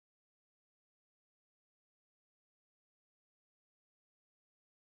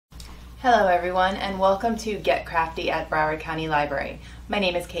Hello everyone, and welcome to Get Crafty at Broward County Library. My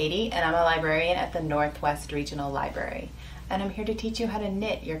name is Katie and I'm a librarian at the Northwest Regional Library, and I'm here to teach you how to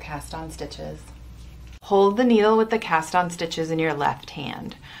knit your cast-on stitches. Hold the needle with the cast-on stitches in your left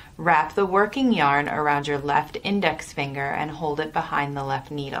hand. Wrap the working yarn around your left index finger and hold it behind the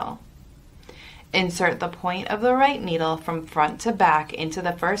left needle. Insert the point of the right needle from front to back into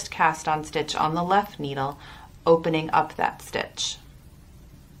the first cast-on stitch on the left needle, opening up that stitch.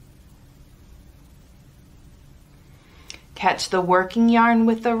 Catch the working yarn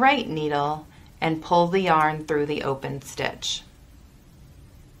with the right needle and pull the yarn through the open stitch.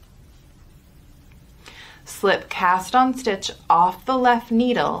 Slip cast-on stitch off the left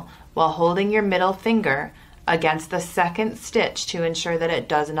needle while holding your middle finger against the second stitch to ensure that it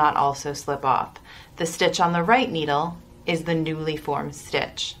does not also slip off. The stitch on the right needle is the newly formed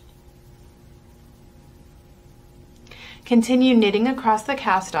stitch. Continue knitting across the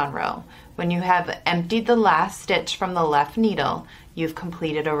cast-on row. When you have emptied the last stitch from the left needle, you've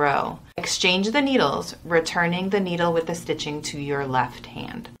completed a row. Exchange the needles, returning the needle with the stitching to your left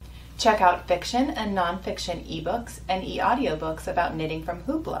hand. Check out fiction and nonfiction ebooks and e-audiobooks about knitting from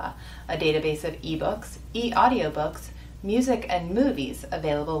Hoopla, a database of ebooks, e-audiobooks, music, and movies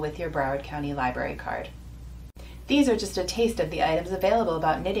available with your Broward County Library card. These are just a taste of the items available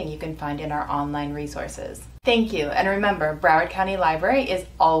about knitting you can find in our online resources. Thank you, and remember, Broward County Library is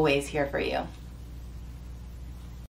always here for you.